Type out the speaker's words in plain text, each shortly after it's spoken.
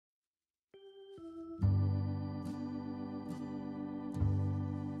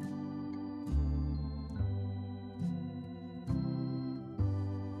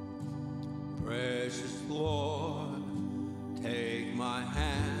Precious Lord, take my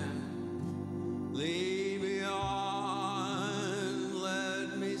hand, lead me on,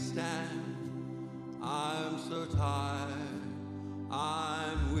 let me stand. I'm so tired,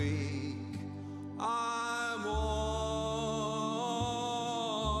 I'm weak, I'm worn,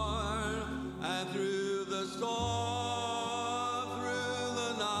 and through the storm, through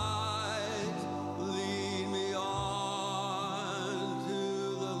the night, lead me on to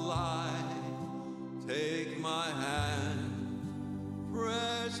the light. Take my hand,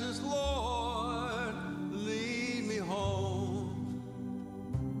 precious Lord, lead me home.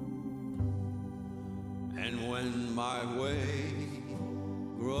 And when my way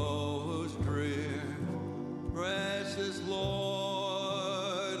grows drear, precious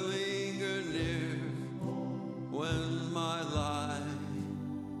Lord, linger near. When my life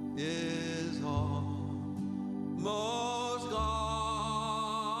is almost gone,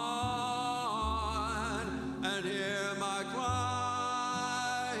 and hear my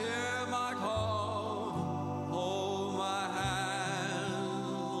cry, hear my call, hold my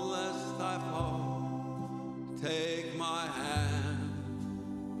hand lest I fall. Take my hand,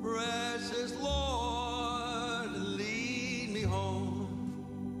 precious Lord, lead me home.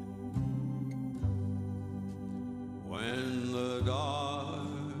 When the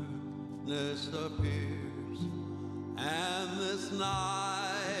darkness appears and this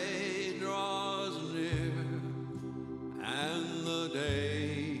night draws near, and the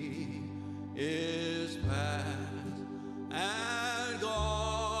day is past and gone,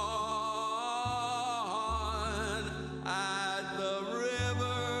 at the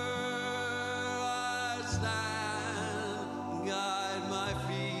river I stand, guide my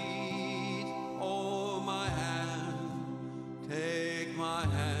feet, hold my hand. Take my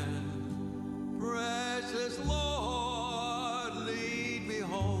hand, precious Lord, lead me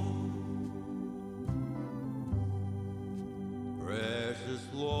home. Precious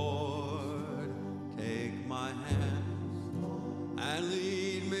Lord, take my hands and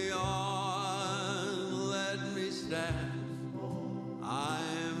lead me on, let me stand.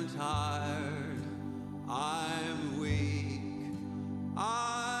 I'm tired, I'm weak,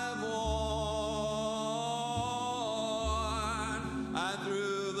 I'm worn, and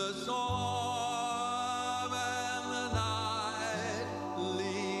through the storm and the night,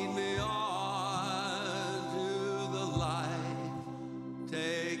 lead me on to the light.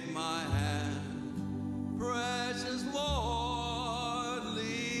 Take my hand,